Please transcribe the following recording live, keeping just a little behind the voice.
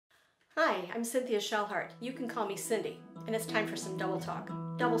Hi, I'm Cynthia Shellhart. You can call me Cindy, and it's time for some double talk.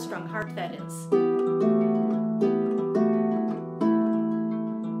 Double-strung harp, that is.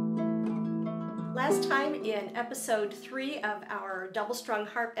 Last time in episode 3 of our double-strung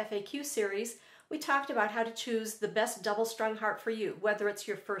harp FAQ series, we talked about how to choose the best double-strung harp for you, whether it's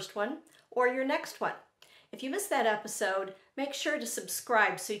your first one or your next one. If you missed that episode, make sure to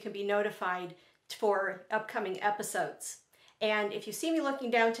subscribe so you can be notified for upcoming episodes. And if you see me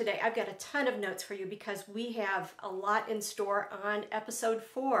looking down today, I've got a ton of notes for you because we have a lot in store on episode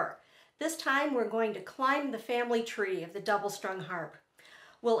 4. This time we're going to climb the family tree of the double-strung harp.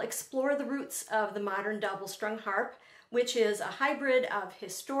 We'll explore the roots of the modern double-strung harp, which is a hybrid of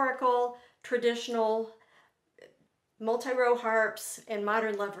historical, traditional, multi-row harps, and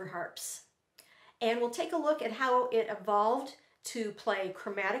modern lever harps. And we'll take a look at how it evolved to play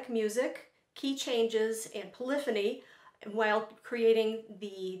chromatic music, key changes, and polyphony while creating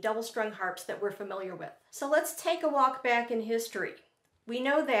the double-strung harps that we're familiar with. So let's take a walk back in history. We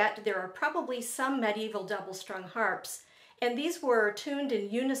know that there are probably some medieval double-strung harps, and these were tuned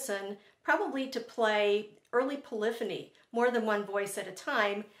in unison, probably to play early polyphony, more than one voice at a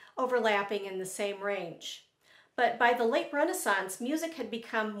time, overlapping in the same range. But by the late Renaissance, music had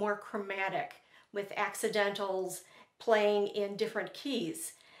become more chromatic, with accidentals playing in different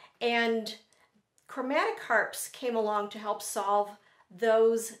keys. And chromatic harps came along to help solve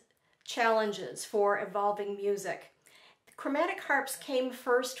those challenges for evolving music. The chromatic harps came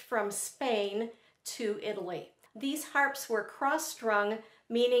first from Spain to Italy. These harps were cross-strung,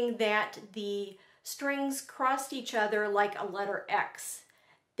 meaning that the strings crossed each other like a letter X.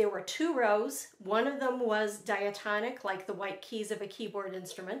 There were 2 rows. One of them was diatonic, like the white keys of a keyboard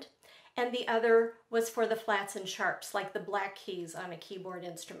instrument, and the other was for the flats and sharps, like the black keys on a keyboard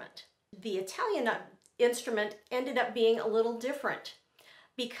instrument. The Italian instrument ended up being a little different.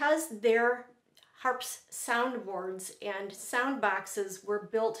 Because their harps soundboards and sound boxes were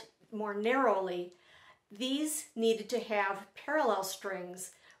built more narrowly, these needed to have parallel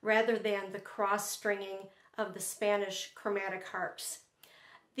strings rather than the cross-stringing of the Spanish chromatic harps.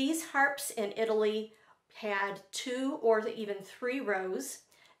 These harps in Italy had 2 or even 3 rows,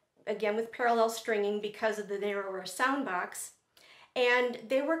 again with parallel stringing because of the narrower sound box, and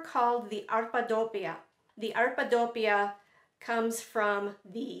they were called the arpa doppia. The arpa doppia comes from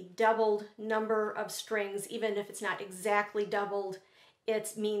the doubled number of strings. Even if it's not exactly doubled,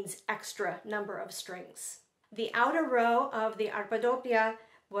 it means extra number of strings. The outer row of the arpa doppia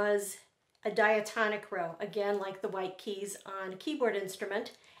was a diatonic row, again like the white keys on a keyboard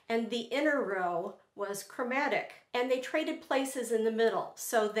instrument, and the inner row was chromatic. And they traded places in the middle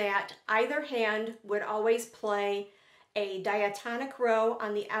so that either hand would always play a diatonic row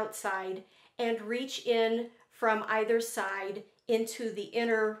on the outside and reach in from either side into the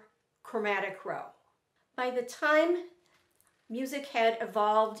inner chromatic row. By the time music had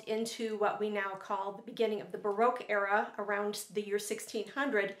evolved into what we now call the beginning of the Baroque era, around the year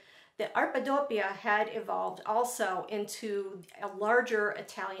 1600, the arpa doppia had evolved also into a larger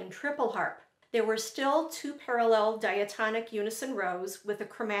Italian triple harp. There were still 2 parallel diatonic unison rows with a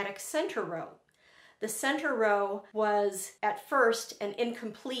chromatic center row. The center row was at first an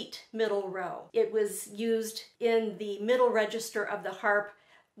incomplete middle row. It was used in the middle register of the harp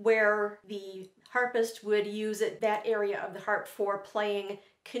where the harpist would use that area of the harp for playing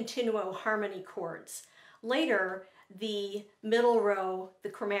continuo harmony chords. Later, the middle row, the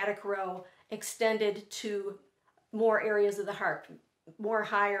chromatic row, extended to more areas of the harp. More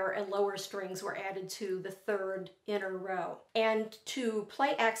higher and lower strings were added to the 3rd inner row. And to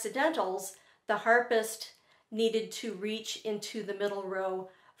play accidentals, the harpist needed to reach into the middle row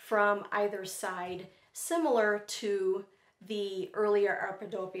from either side, similar to the earlier arpa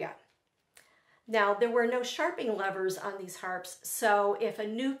doppia. Now, there were no sharping levers on these harps, so if a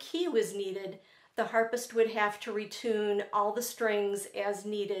new key was needed, the harpist would have to retune all the strings as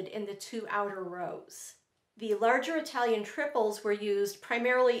needed in the 2 outer rows. The larger Italian triples were used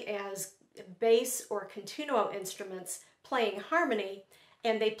primarily as bass or continuo instruments playing harmony,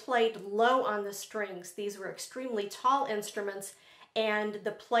 and they played low on the strings. These were extremely tall instruments, and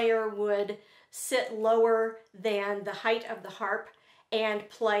the player would sit lower than the height of the harp and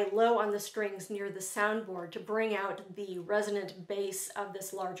play low on the strings near the soundboard to bring out the resonant bass of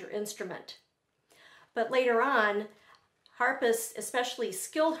this larger instrument. But later on, harpists, especially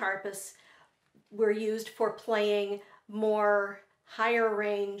skilled harpists, were used for playing more higher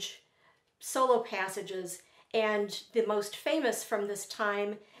range solo passages, and the most famous from this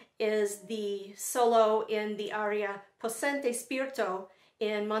time is the solo in the aria Possente Spirito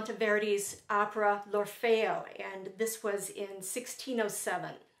in Monteverdi's opera L'Orfeo, and this was in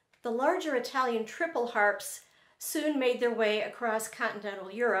 1607. The larger Italian triple harps soon made their way across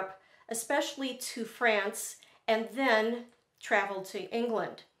continental Europe, especially to France, and then traveled to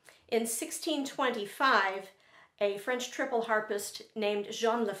England. In 1625, a French triple harpist named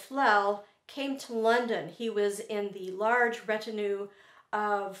Jean Lafleur came to London. He was in the large retinue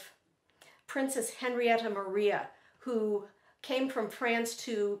of Princess Henrietta Maria, who came from France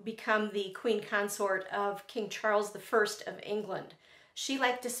to become the queen consort of King Charles I of England. She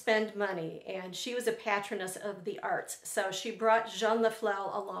liked to spend money, and she was a patroness of the arts, so she brought Jean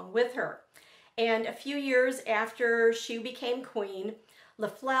Lafleur along with her. And a few years after she became queen,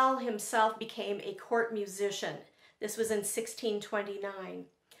 Lafleur himself became a court musician. This was in 1629.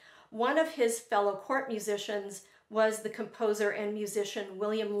 One of his fellow court musicians was the composer and musician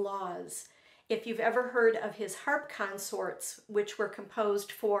William Laws. If you've ever heard of his harp consorts, which were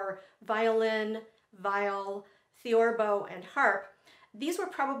composed for violin, viol, theorbo, and harp, these were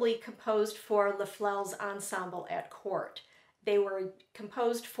probably composed for Lafleur's ensemble at court. They were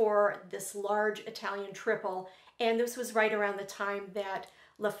composed for this large Italian triple, and this was right around the time that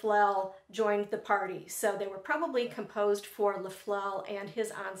Lafleur joined the party. So they were probably composed for Lafleur and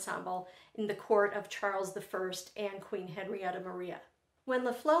his ensemble in the court of Charles I and Queen Henrietta Maria. When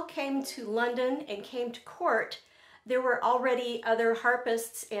Lafleur came to London and came to court, there were already other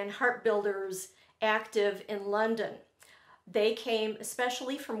harpists and harp builders active in London. They came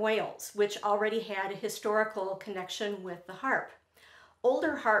especially from Wales, which already had a historical connection with the harp.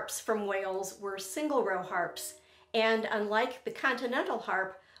 Older harps from Wales were single-row harps, and unlike the continental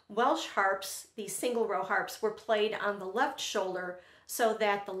harp, Welsh harps, these single-row harps, were played on the left shoulder so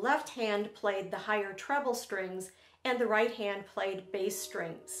that the left hand played the higher treble strings and the right hand played bass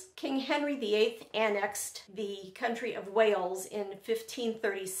strings. King Henry VIII annexed the country of Wales in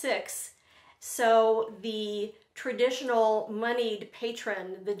 1536, so the traditional moneyed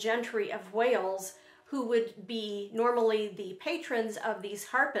patron, the gentry of Wales, who would be normally the patrons of these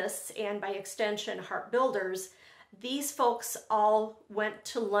harpists and by extension harp builders, these folks all went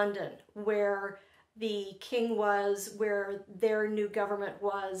to London, where the king was, where their new government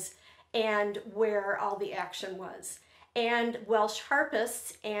was, and where all the action was. And Welsh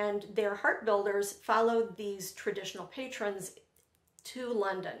harpists and their harp builders followed these traditional patrons to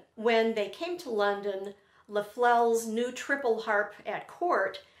London. When they came to London, Lafleur's new triple harp at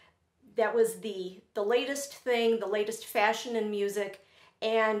court, that was the latest thing, the latest fashion in music,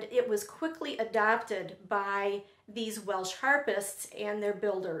 and it was quickly adopted by these Welsh harpists and their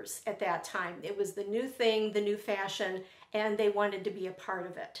builders at that time. It was the new thing, the new fashion, and they wanted to be a part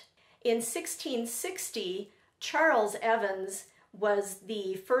of it. In 1660, Charles Evans was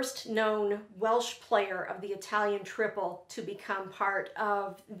the first known Welsh player of the Italian triple to become part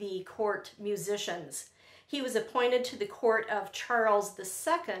of the court musicians. He was appointed to the court of Charles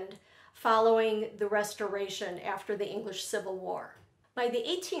II following the Restoration after the English Civil War. By the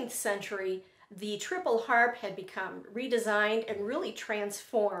 18th century, the triple harp had become redesigned and really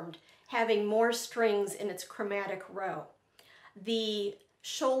transformed, having more strings in its chromatic row. The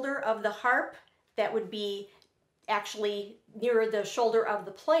shoulder of the harp, that would be actually nearer the shoulder of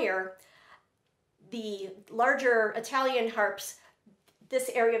the player, the larger Italian harps, this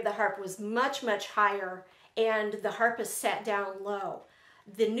area of the harp was much, much higher, and the harpist sat down low.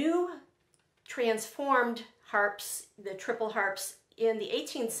 The new transformed harps, the triple harps in the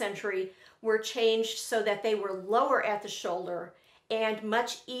 18th century, were changed so that they were lower at the shoulder and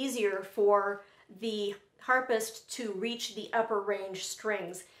much easier for the harpist to reach the upper range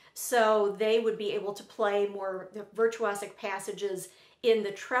strings. So they would be able to play more virtuosic passages in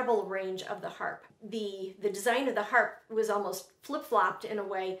the treble range of the harp. The design of the harp was almost flip-flopped in a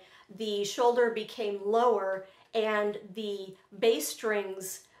way. The shoulder became lower, and the bass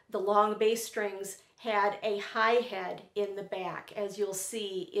strings, the long bass strings, had a high head in the back, as you'll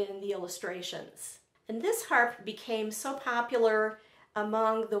see in the illustrations. And this harp became so popular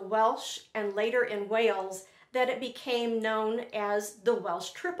among the Welsh and later in Wales that it became known as the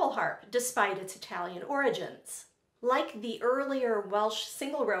Welsh triple harp, despite its Italian origins. Like the earlier Welsh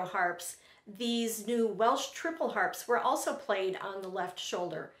single-row harps, these new Welsh triple harps were also played on the left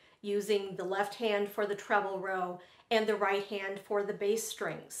shoulder, using the left hand for the treble row and the right hand for the bass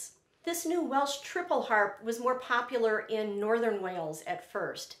strings. This new Welsh triple harp was more popular in northern Wales at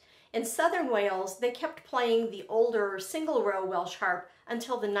first. In southern Wales, they kept playing the older single-row Welsh harp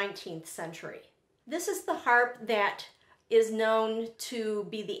until the 19th century. This is the harp that is known to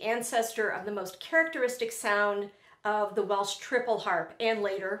be the ancestor of the most characteristic sound of the Welsh triple harp, and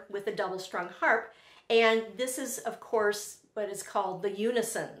later with the double-strung harp. And this is, of course, what is called the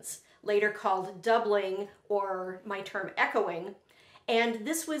unisons, later called doubling, or my term echoing. And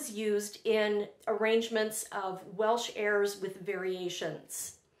this was used in arrangements of Welsh airs with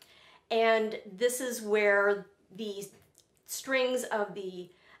variations. And this is where the strings of the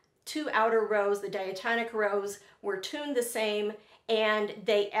two outer rows, the diatonic rows, were tuned the same, and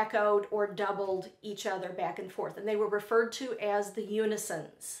they echoed or doubled each other back and forth, and they were referred to as the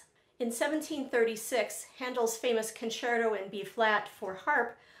unisons. In 1736, Handel's famous Concerto in B-flat for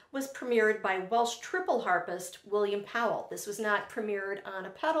harp was premiered by Welsh triple harpist William Powell. This was not premiered on a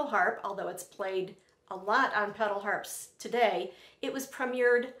pedal harp, although it's played a lot on pedal harps today. It was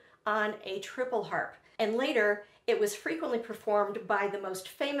premiered on a triple harp, and later it was frequently performed by the most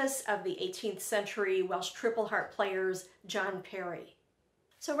famous of the 18th century Welsh triple harp players, John Parry.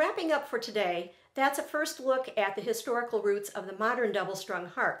 So wrapping up for today, that's a first look at the historical roots of the modern double-strung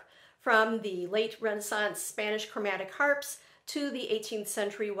harp, from the late Renaissance Spanish chromatic harps to the 18th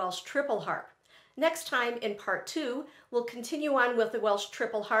century Welsh triple harp. Next time, in part 2, we'll continue on with the Welsh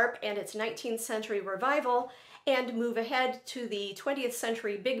triple harp and its 19th century revival, and move ahead to the 20th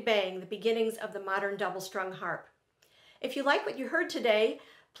century Big Bang, the beginnings of the modern double-strung harp. If you like what you heard today,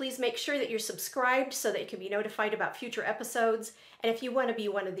 please make sure that you're subscribed so that you can be notified about future episodes. And if you want to be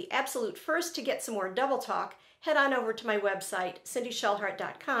one of the absolute first to get some more double talk, head on over to my website,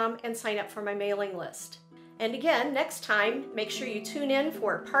 cindyshellhart.com, and sign up for my mailing list. And again, next time, make sure you tune in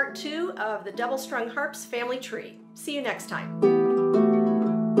for part 2 of the Double-Strung Harps family tree. See you next time.